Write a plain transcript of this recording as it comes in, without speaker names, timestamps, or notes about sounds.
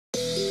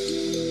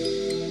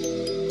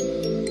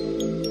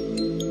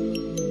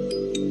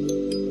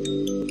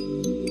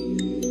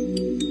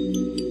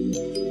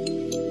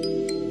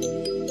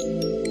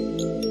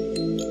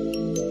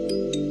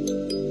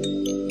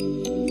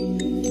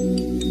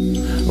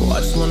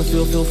just wanna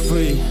feel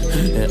free,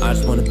 and I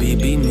just wanna be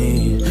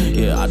me.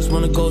 Yeah, I just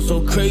wanna go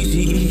so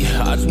crazy.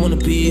 I just wanna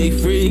be a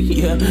freak.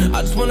 Yeah,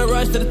 I just wanna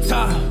rise to the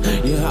top.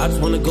 Yeah, I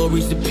just wanna go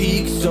reach the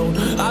peak. So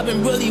I've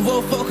been really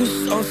well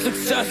focused on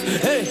success.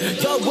 Hey,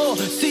 yo, whoa,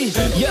 see,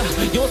 yeah,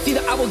 you won't see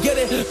that I will get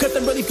it, cause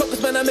I'm really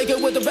focused, man. I make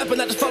it with the rap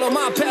and I just follow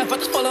my path. I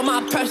just follow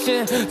my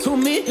passion. To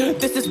me,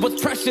 this is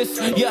what's precious.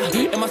 Yeah,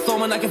 in my soul,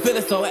 man, I can feel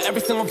it. So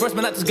every single verse,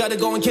 man, I just gotta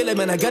go and kill it,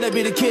 man. I gotta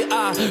be the kid.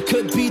 I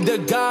could be the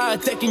guy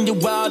taking you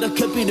wild. I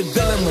could be the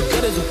villain, but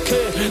good as a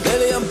kid.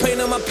 Lately, I'm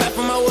painting my path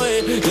on my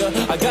way.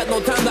 Yeah, I got no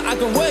time that I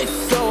can waste.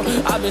 So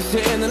I've been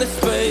sitting in the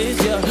space.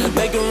 Yeah,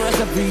 making rest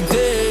every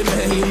day,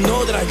 man. You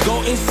know that I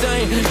go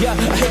insane. Yeah,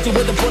 I hit you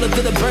with a bullet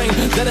to the brain.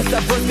 Let us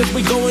stop first, cause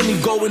we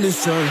going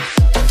insane.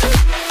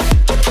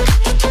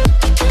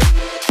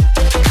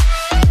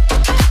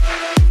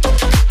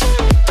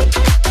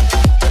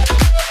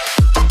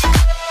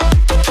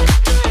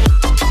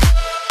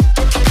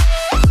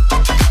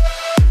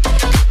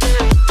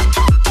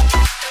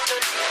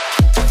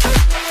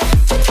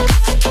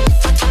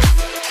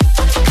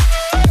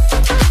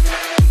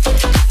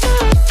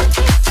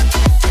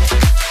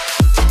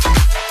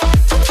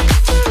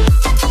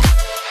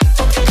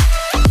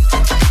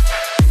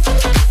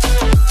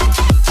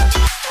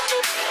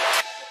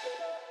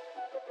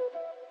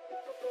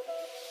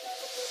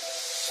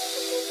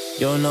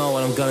 You don't know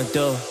what I'm gonna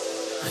do.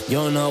 You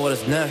don't know what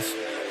is next.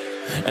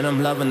 And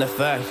I'm loving the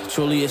fact,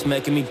 truly it's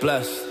making me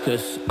blessed.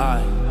 Cause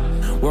I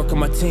work on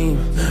my team,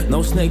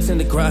 no snakes in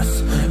the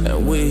grass.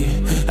 And we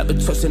have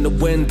been trusting the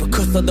wind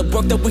because of the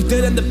work that we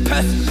did in the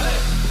past.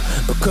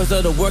 Because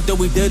of the work that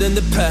we did in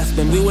the past.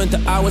 When we went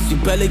to hours, you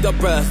barely got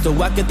rest. So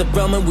I get the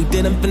realm and we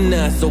didn't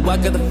finesse. So I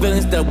got the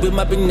feelings that we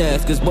might be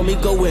next. Cause when we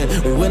go in,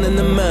 we win in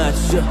the match.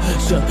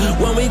 Yeah.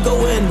 When we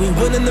go in, we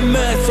win in the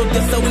match. So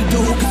that's how we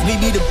do, cause we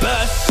be the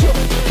best.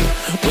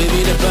 We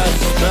be the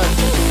best, best.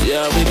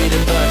 Yeah, we be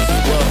the best.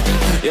 Whoa.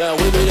 Yeah,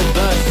 we be the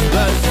best,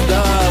 best.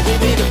 We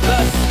be the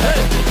best.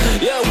 Hey.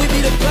 Yeah, we be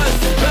the best,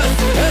 best.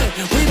 Hey,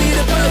 we be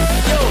the best.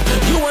 Yo,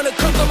 you wanna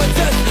come a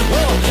test?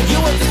 Whoa, you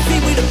want to see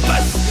we the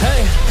best?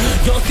 Hey,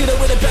 you don't see that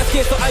we're the best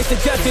kid, so I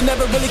suggest you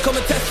never really come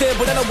and test it.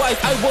 But otherwise,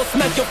 I will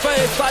smack your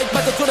face like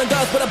Michael Jordan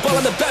does with a ball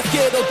in the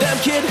basket. Oh damn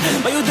kid,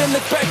 but you didn't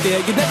expect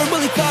it. You never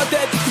really thought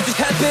that this could just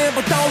happen,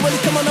 but now really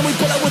come on and we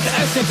pull out with the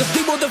action. Cause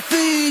people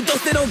defeat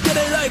those they don't get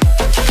it like.